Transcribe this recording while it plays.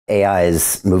AI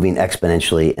is moving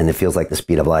exponentially and it feels like the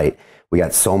speed of light. We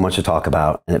got so much to talk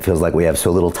about and it feels like we have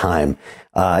so little time.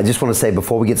 I just want to say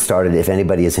before we get started, if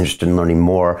anybody is interested in learning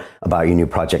more about your new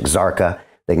project Zarka,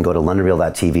 they can go to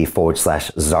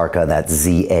londonreal.tv/Zarka, that's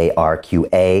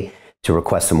ZARQA, to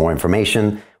request some more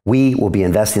information. We will be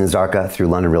investing in Zarka through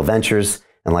London Real Ventures.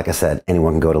 And like I said,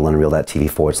 anyone can go to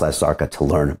londonreal.tv/Zarka to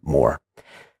learn more.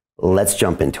 Let's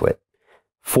jump into it.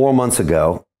 4 months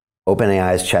ago,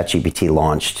 OpenAI's ChatGPT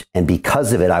launched, and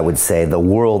because of it, I would say the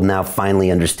world now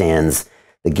finally understands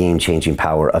the game-changing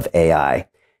power of AI.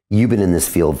 You've been in this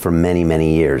field for many,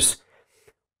 many years.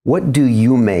 What do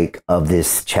you make of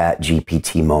this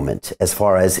ChatGPT moment? As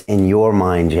far as in your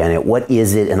mind, Janet, what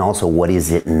is it and also what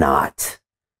is it not?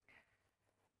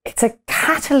 It's a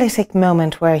catalytic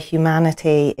moment where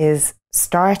humanity is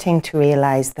starting to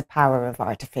realize the power of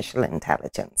artificial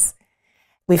intelligence.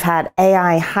 We've had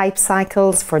AI hype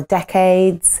cycles for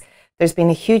decades. There's been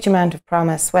a huge amount of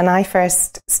promise. When I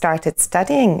first started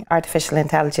studying artificial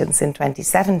intelligence in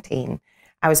 2017,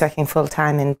 I was working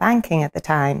full-time in banking at the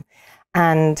time.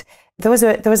 And there was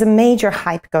a major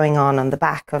hype going on the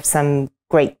back of some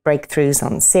great breakthroughs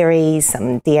on Siri,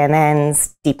 some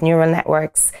DNNs, deep neural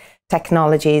networks,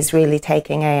 technologies really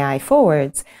taking AI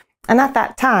forwards. And at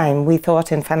that time, we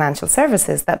thought in financial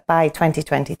services that by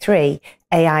 2023,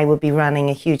 AI would be running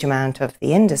a huge amount of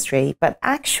the industry. But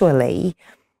actually,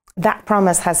 that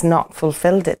promise has not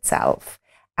fulfilled itself.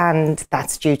 And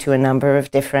that's due to a number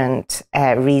of different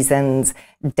reasons.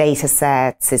 Data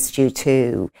sets, it's due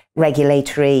to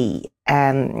regulatory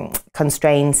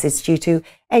constraints, it's due to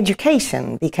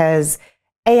education, because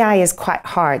AI is quite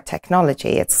hard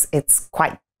technology. It's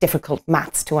quite difficult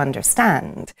maths to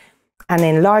understand. And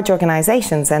in large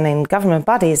organizations and in government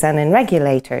bodies and in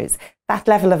regulators, that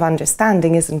level of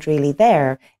understanding isn't really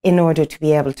there in order to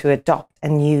be able to adopt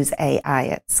and use AI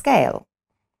at scale.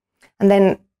 And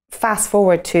then fast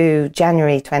forward to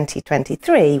January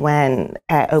 2023, when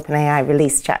OpenAI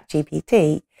released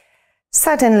ChatGPT,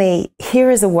 suddenly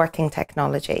here is a working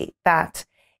technology that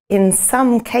in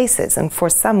some cases and for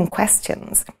some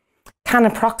questions can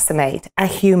approximate a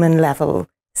human level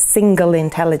single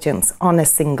intelligence on a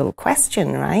single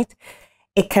question, right?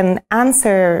 It can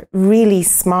answer really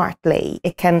smartly.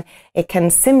 It can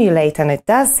simulate, and it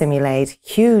does simulate,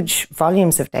 huge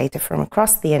volumes of data from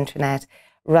across the internet,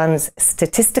 runs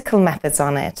statistical methods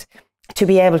on it to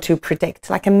be able to predict,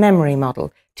 like a memory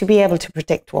model, to be able to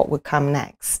predict what would come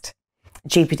next.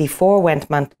 GPT-4 went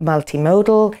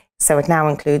multimodal, so it now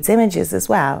includes images as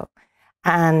well.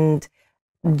 And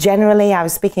generally, I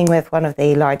was speaking with one of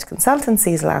the large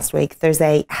consultancies last week. There's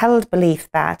a held belief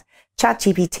that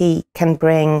ChatGPT can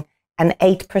bring an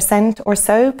 8% or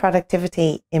so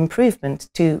productivity improvement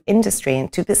to industry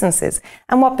and to businesses.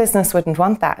 And what business wouldn't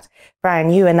want that? Brian,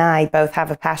 you and I both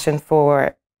have a passion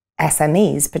for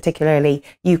SMEs, particularly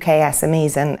UK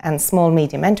SMEs and small,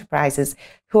 medium enterprises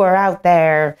who are out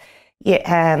there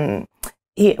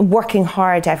working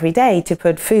hard every day to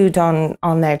put food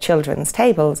on their children's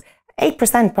tables.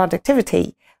 8%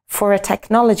 productivity for a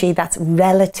technology that's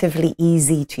relatively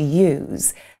easy to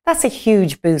use. That's a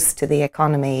huge boost to the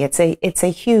economy. It's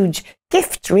a huge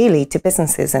gift, really, to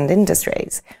businesses and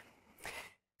industries.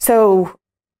 So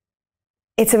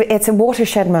it's a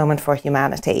watershed moment for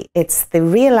humanity. It's the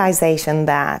realization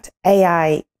that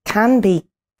AI can be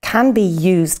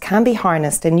used, can be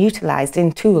harnessed and utilized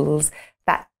in tools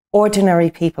that ordinary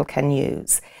people can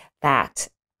use, that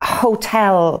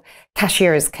hotel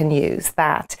cashiers can use,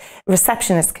 that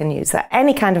receptionists can use, that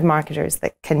any kind of marketers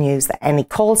that can use, that any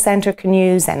call center can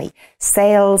use, any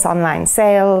sales, online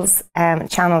sales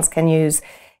channels can use.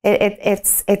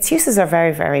 Its uses are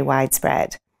very, very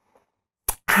widespread.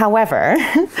 However,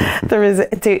 there is,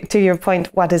 to your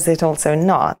point, what is it also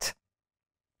not?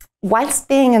 Whilst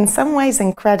being in some ways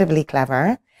incredibly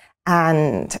clever,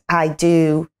 and I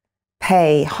do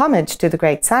pay homage to the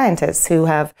great scientists who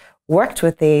have worked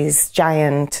with these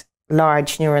giant,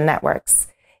 large neural networks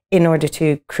in order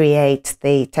to create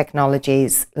the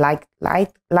technologies like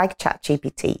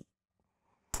ChatGPT,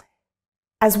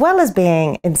 as well as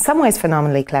being in some ways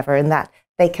phenomenally clever in that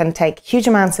they can take huge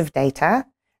amounts of data,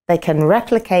 they can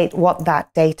replicate what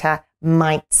that data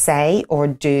might say or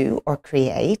do or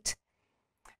create.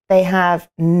 They have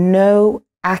no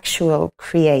actual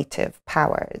creative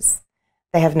powers.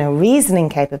 They have no reasoning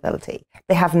capability.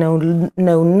 They have no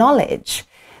knowledge.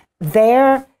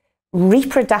 Their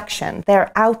reproduction,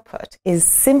 their output, is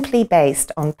simply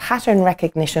based on pattern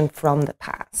recognition from the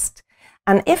past.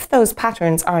 And if those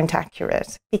patterns aren't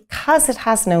accurate, because it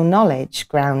has no knowledge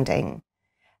grounding,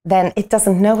 then it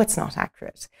doesn't know it's not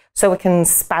accurate. So it can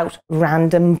spout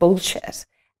random bullshit.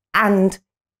 And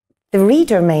The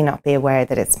reader may not be aware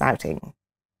that it's spouting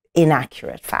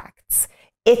inaccurate facts.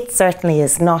 It certainly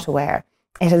is not aware.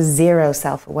 It has zero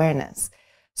self-awareness.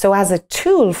 So as a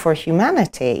tool for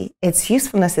humanity, its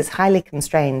usefulness is highly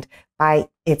constrained by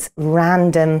its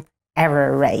random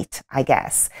error rate, I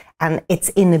guess, and its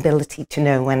inability to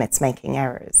know when it's making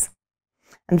errors.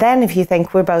 And then if you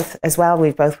think we've both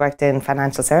worked in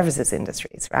financial services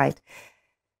industries, right?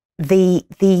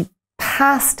 The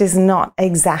past is not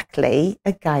exactly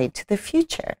a guide to the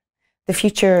future. The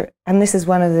future, and this is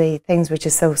one of the things which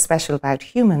is so special about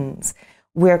humans,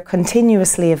 we're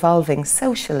continuously evolving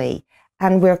socially,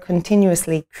 and we're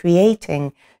continuously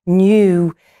creating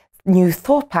new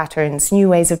thought patterns, new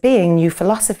ways of being, new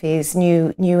philosophies,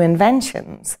 new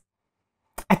inventions.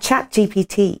 A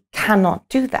ChatGPT cannot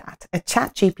do that. A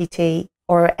ChatGPT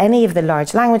or any of the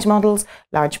large language models,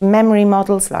 large memory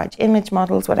models, large image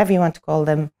models, whatever you want to call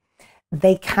them,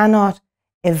 they cannot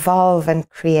evolve and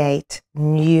create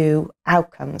new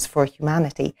outcomes for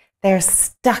humanity. They're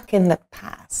stuck in the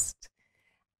past.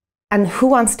 And who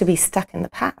wants to be stuck in the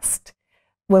past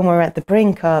when we're at the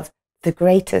brink of the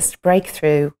greatest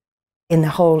breakthrough in the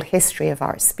whole history of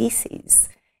our species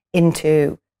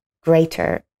into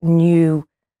greater, new,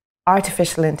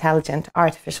 artificial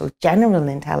general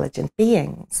intelligent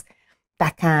beings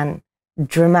that can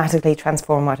dramatically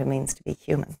transform what it means to be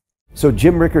human? So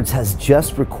Jim Rickards has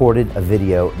just recorded a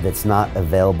video that's not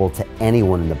available to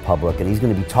anyone in the public, and he's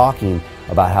going to be talking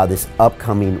about how this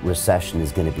upcoming recession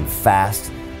is going to be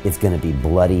fast, it's going to be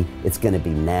bloody, it's going to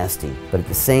be nasty. But at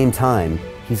the same time,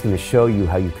 he's going to show you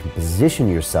how you can position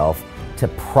yourself to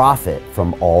profit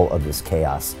from all of this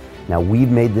chaos. Now, we've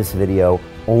made this video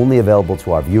only available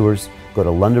to our viewers. Go to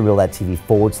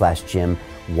londonreal.tv/Jim.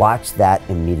 Watch that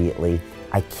immediately.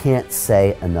 I can't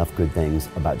say enough good things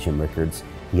about Jim Rickards.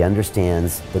 He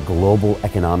understands the global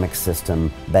economic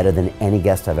system better than any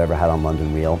guest I've ever had on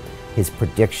London Real. His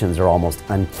predictions are almost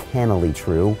uncannily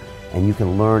true, and you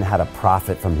can learn how to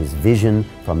profit from his vision,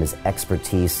 from his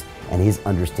expertise, and his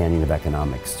understanding of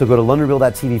economics. So go to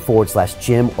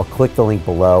londonreal.tv/Jim or click the link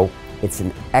below. It's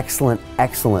an excellent,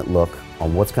 excellent look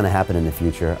on what's going to happen in the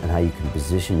future and how you can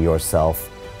position yourself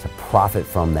to profit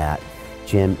from that.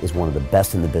 Jim is one of the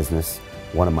best in the business,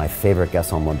 one of my favorite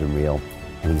guests on London Real,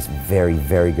 and he's very,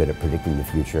 very good at predicting the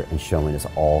future and showing us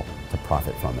all to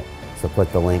profit from it. So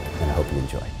click the link, and I hope you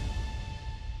enjoy.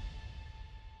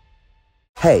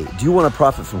 Hey, do you want to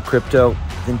profit from crypto?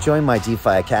 Then join my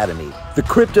DeFi Academy. The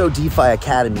Crypto DeFi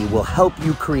Academy will help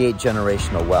you create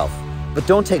generational wealth. But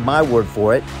don't take my word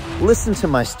for it. Listen to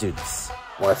my students.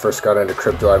 When I first got into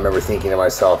crypto, I remember thinking to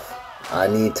myself, I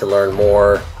need to learn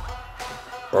more.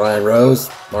 Brian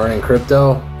Rose, learning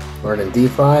crypto, learning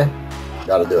DeFi,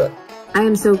 gotta do it. I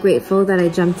am so grateful that I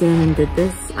jumped in and did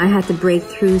this. I had to break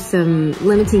through some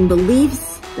limiting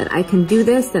beliefs that I can do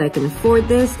this, that I can afford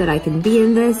this, that I can be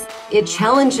in this. It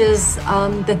challenges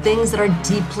the things that are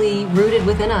deeply rooted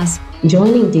within us.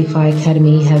 Joining DeFi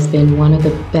Academy has been one of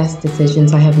the best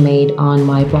decisions I have made on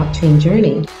my blockchain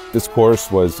journey. This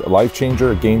course was a life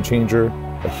changer, a game changer,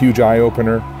 a huge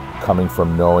eye-opener, coming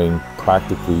from knowing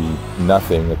practically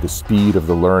nothing at the speed of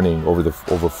the learning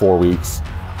over 4 weeks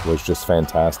was just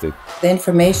fantastic. The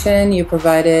information you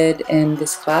provided in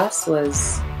this class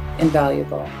was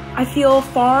invaluable. I feel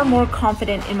far more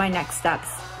confident in my next steps.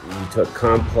 You took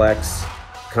complex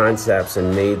concepts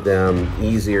and made them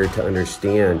easier to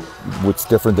understand. What's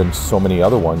different than so many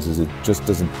other ones is it just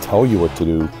doesn't tell you what to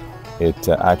do. It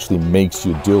actually makes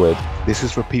you do it. This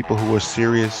is for people who are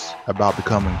serious about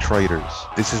becoming traders.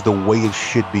 This is the way it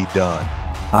should be done.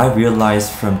 I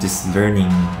realized from this learning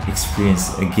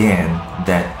experience again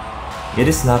that it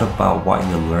is not about what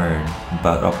you learn,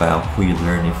 but about who you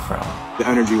learn it from. The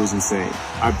energy was insane.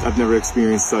 I've never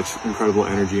experienced such incredible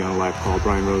energy on a live call.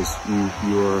 Brian Rose,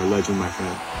 you are a legend, my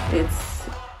friend. It's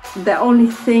the only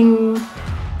thing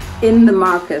in the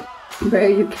market where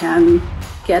you can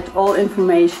get all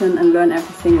information and learn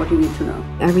everything what you need to know.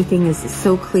 Everything is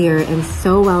so clear and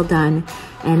so well done,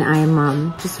 and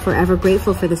I'm just forever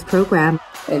grateful for this program.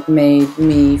 It made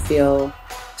me feel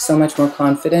so much more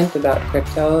confident about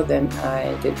crypto than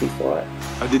I did before.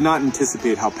 I did not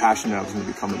anticipate how passionate I was going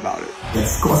to become about it.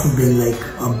 This course has been like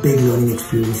a big learning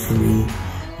experience for me,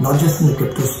 not just in the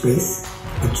crypto space,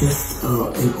 but just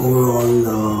in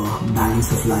overall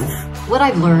balance of life. What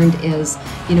I've learned is,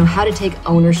 how to take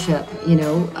ownership,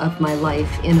 of my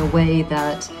life in a way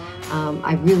that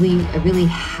I really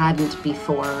hadn't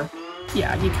before.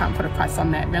 Yeah, you can't put a price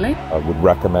on that, really. I would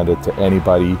recommend it to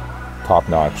anybody, top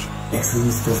notch.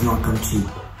 Excellence does not come cheap.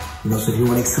 So if you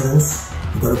want excellence,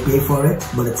 you got to pay for it,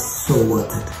 but it's so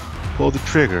worth it. pull the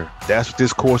trigger. That's what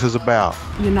this course is about.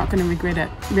 You're not going to regret it,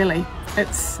 really.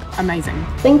 It's amazing.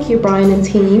 Thank you, Brian and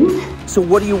team. So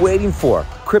what are you waiting for?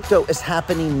 Crypto is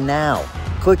happening now.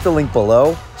 Click the link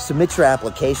below, submit your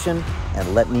application,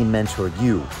 and let me mentor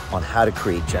you on how to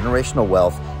create generational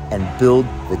wealth and build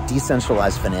the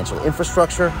decentralized financial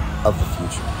infrastructure of the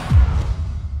future.